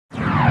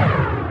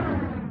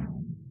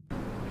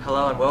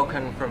Hello and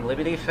welcome from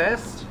Liberty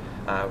Fest.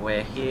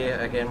 We're here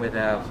again with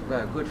our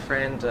good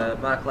friend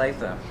Mark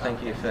Latham.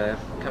 Thank you for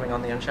coming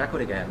on the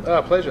Unshackled again.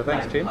 Pleasure,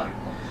 thanks Tim.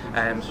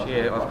 And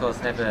you, of course,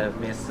 never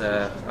miss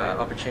an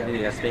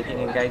opportunity, a speaking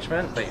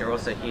engagement, but you're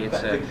also here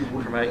to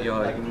promote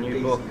your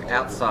new book,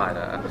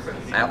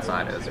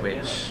 Outsiders,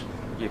 which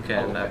you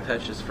can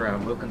purchase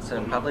from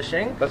Wilkinson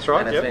Publishing. That's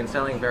right, and it's been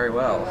selling very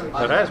well.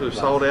 It has. We've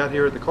sold out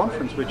here at the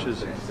conference, which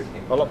is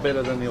a lot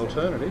better than the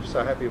alternative,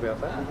 so happy about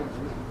that.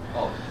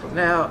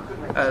 Now,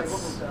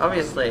 it's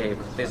obviously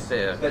this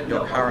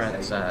your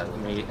current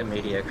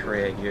media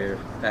career. You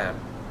at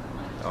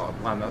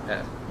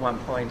one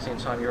point in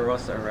time you were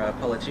also a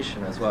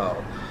politician as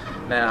well.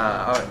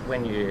 Now,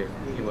 when you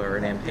were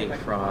an MP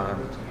from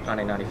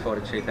 1994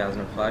 to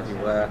 2005, you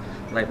were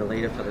Labor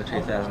leader for the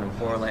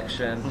 2004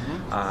 election.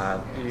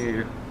 Mm-hmm.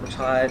 You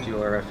retired. You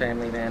were a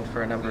family man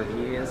for a number of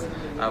years.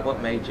 What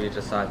made you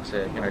decide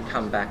to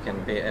come back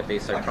and be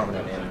so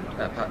prominent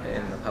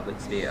in the public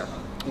sphere?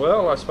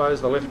 Well, I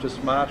suppose the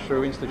leftist march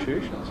through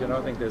institutions.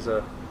 I think there's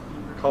a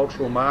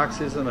cultural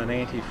Marxism and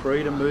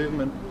anti-freedom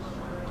movement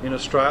in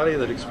Australia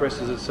that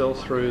expresses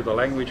itself through the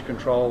language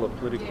control of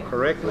political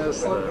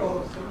correctness,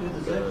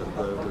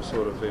 the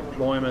sort of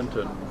employment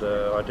and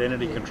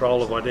identity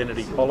control of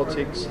identity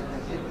politics,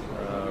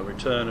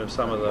 return of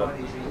some of the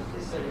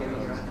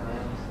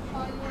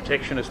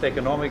protectionist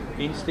economic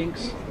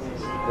instincts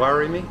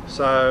worry me.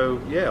 So,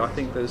 yeah, I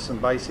think there's some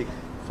basic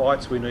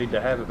fights we need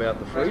to have about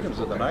the freedoms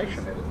of the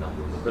nation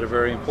that are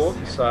very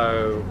important.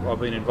 So I've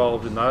been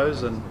involved in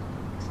those and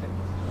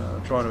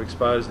trying to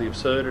expose the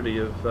absurdity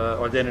of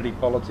identity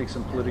politics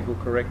and political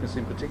correctness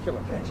in particular.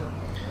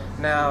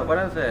 Now, one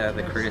of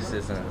the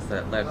criticisms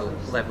that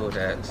levelled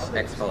at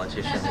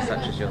ex-politicians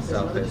such as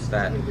yourself is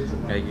that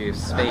you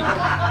speak,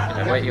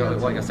 what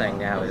you're saying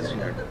now is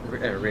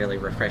really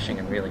refreshing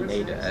and really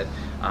needed,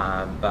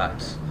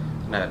 but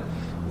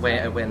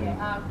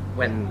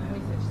when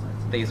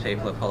these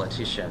people are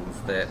politicians,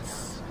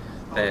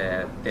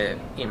 their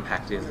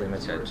impact is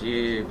limited. Do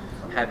you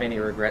have any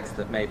regrets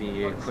that maybe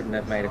you couldn't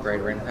have made a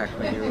greater impact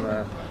when you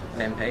were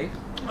an MP?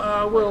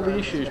 Well, the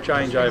issues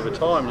change over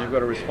time. You've got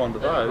to respond to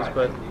those.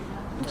 But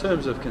in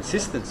terms of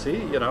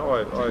consistency,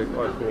 I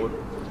fought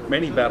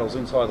many battles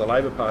inside the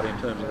Labor Party in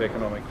terms of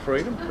economic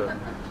freedom to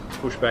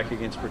push back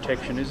against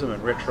protectionism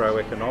and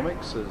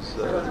retro-economics, as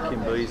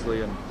Kim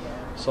Beazley and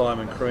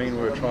Simon Crean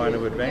were trying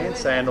to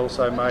advance, and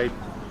also made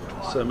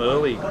some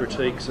early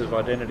critiques of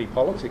identity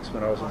politics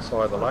when I was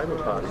inside the Labor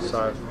Party.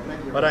 So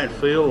I don't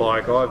feel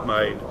like I've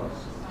made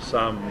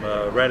some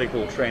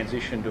radical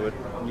transition to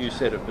a new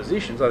set of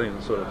positions. I think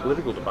the sort of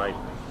political debate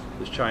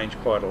has changed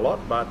quite a lot,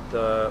 but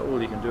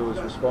all you can do is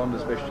respond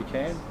as best you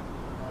can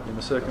in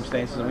the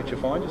circumstances in which you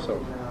find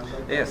yourself.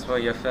 Yes, well,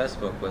 your first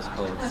book was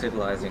called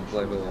Civilising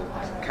Global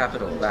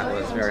Capital. That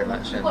was very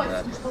much in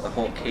the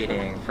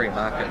Hawke-Keating free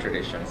market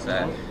tradition.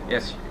 So,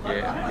 yes, you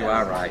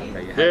are right.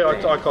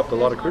 I copped a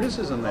lot of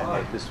criticism then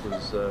that this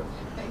was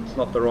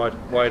not the right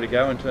way to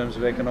go in terms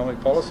of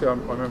economic policy. I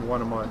remember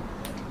one of my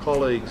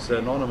colleagues,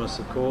 Anonymous,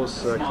 of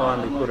course,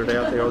 kindly put it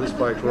out there, this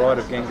bloke's right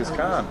of Genghis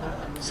Khan.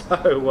 So,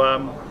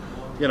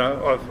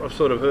 I've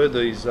sort of heard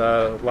these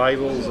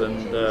labels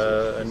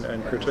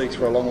and critiques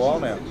for a long while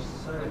now.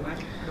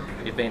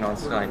 You've been on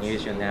Sky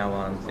News, you're now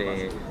on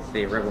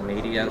the Rebel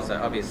Media, so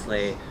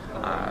obviously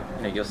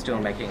you're still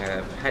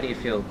how do you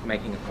feel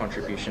making a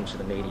contribution to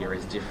the media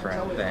is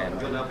different than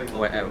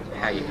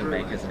how you can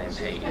make as an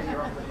MP?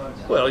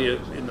 Well,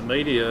 in the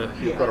media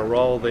you've got a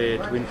role there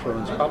to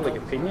influence public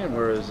opinion,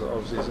 whereas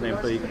obviously as an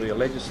MP you can be a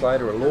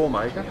legislator, a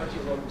lawmaker,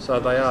 so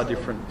they are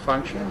different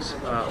functions,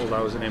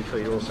 although as an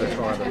MP you're also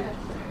trying to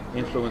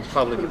influence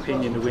public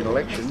opinion to win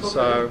elections,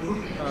 so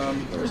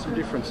there are some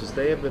differences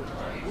there, but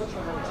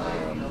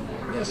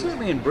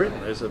certainly in Britain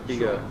there's a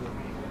bigger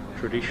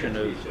tradition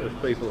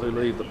of people who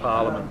leave the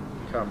parliament,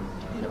 become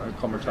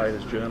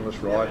commentators,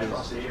 journalists,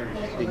 writers,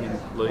 opinion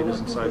leaders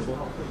and so forth.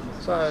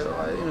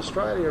 So in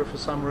Australia, for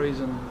some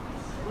reason,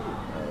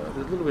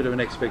 there's a little bit of an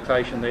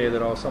expectation there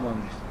that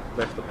someone's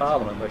left the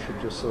parliament, they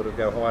should just sort of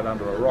go hide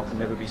under a rock and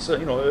never be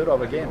seen or heard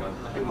of again.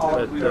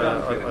 But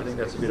I think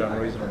that's a bit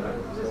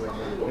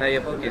unreasonable. Now,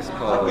 your book is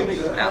called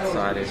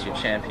Outsiders. You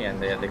champion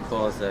the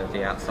cause of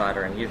the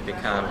outsider, and you've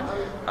become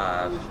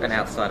an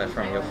outsider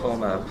from your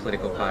former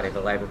political party,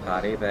 the Labor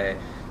Party.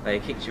 They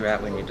kicked you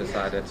out when you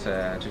decided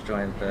to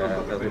join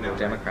the Liberal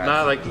Democrats.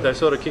 No, they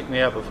sort of kicked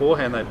me out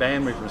beforehand. They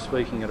banned me from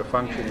speaking at a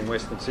function in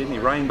Western Sydney.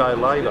 Rainbow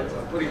Labor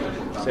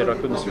said I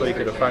couldn't speak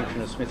at a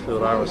function at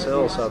Smithfield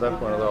RSL, so at that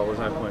point there was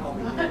no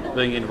point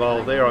being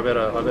involved there. I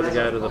better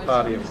go to the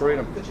Party of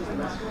Freedom.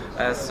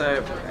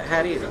 So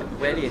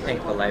where do you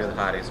think the Labor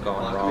Party's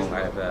gone wrong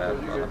over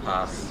the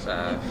past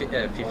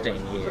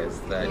 15 years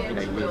that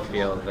you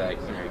feel that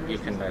you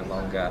can no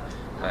longer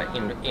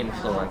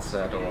influence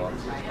it, or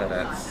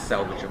that it's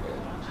salvageable?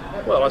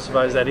 Well, I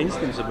suppose that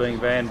instance of being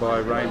banned by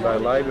Rainbow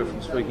Labor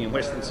from speaking in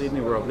Western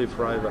Sydney, where I've lived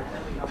for over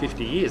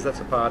 50 years, that's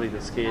a party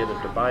that's scared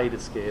of debate,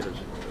 it's scared of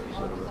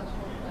sort of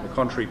a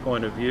contrary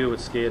point of view,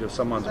 it's scared of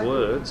someone's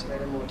words,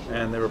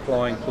 and they're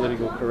applying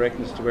political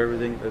correctness to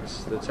everything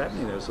that's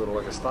happening. There's sort of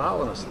like a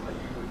Stalinist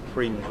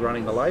fringe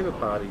running the Labor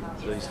Party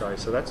these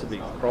days, so that's a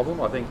big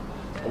problem. I think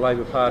the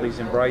Labor Party's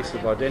embrace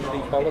of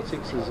identity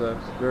politics is a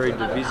very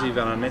divisive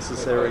and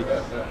unnecessary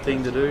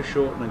thing to do.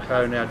 Shorten and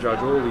Co now judge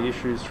all the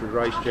issues through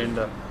race,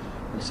 gender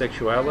and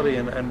sexuality,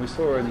 and we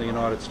saw in the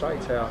United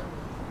States how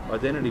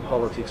identity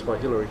politics by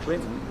Hillary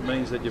Clinton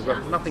means that you've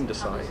got nothing to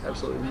say,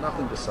 absolutely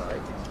nothing to say,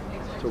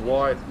 to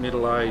white,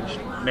 middle-aged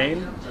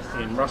men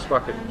in rust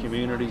bucket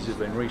communities who've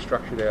been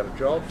restructured out of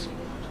jobs,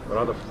 but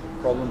other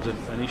problems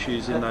and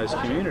issues in those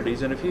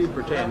communities. And if you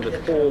pretend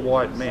that poor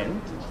white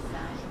men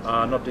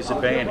are not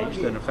disadvantaged,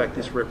 and in fact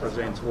this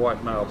represents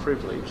white male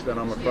privilege, then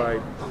I'm afraid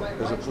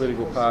as a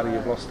political party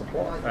you've lost the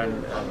plot,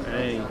 and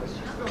any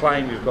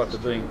claim you've got to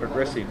being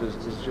progressive is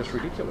just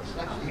ridiculous.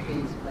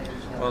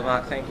 Well,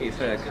 Mark, thank you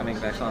for coming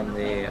back on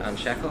the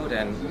Unshackled,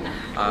 and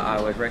I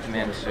would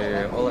recommend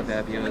to all of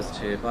our viewers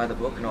to buy the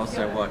book and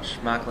also watch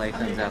Mark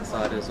Latham's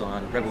Outsiders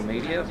on Rebel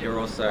Media. You're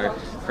also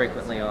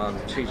frequently on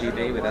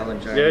 2GB with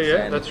Alan Jones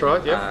and that's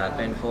right,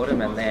 Ben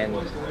Fordham, and then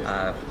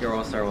you're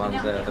also on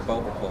the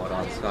Bolt Report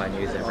on Sky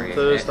News every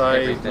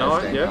Thursday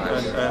night,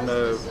 and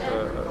a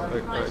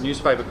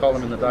newspaper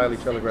column in the Daily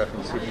Telegraph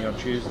in Sydney on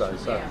Tuesday,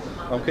 so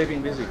I'm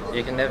keeping busy.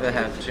 You can never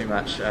have too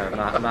much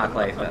Mark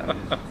Latham.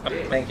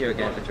 Thank you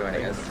again for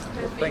joining us.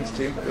 Well, thanks,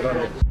 Tim. Good on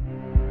you.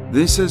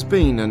 This has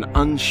been an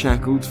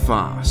Unshackled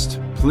Fast.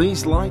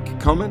 Please like,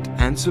 comment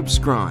and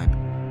subscribe.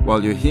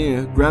 While you're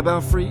here, grab our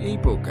free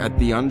ebook at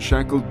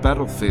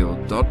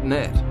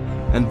theunshackledbattlefield.net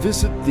and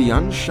visit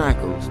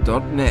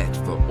theunshackles.net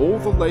for all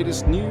the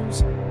latest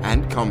news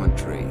and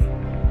commentary.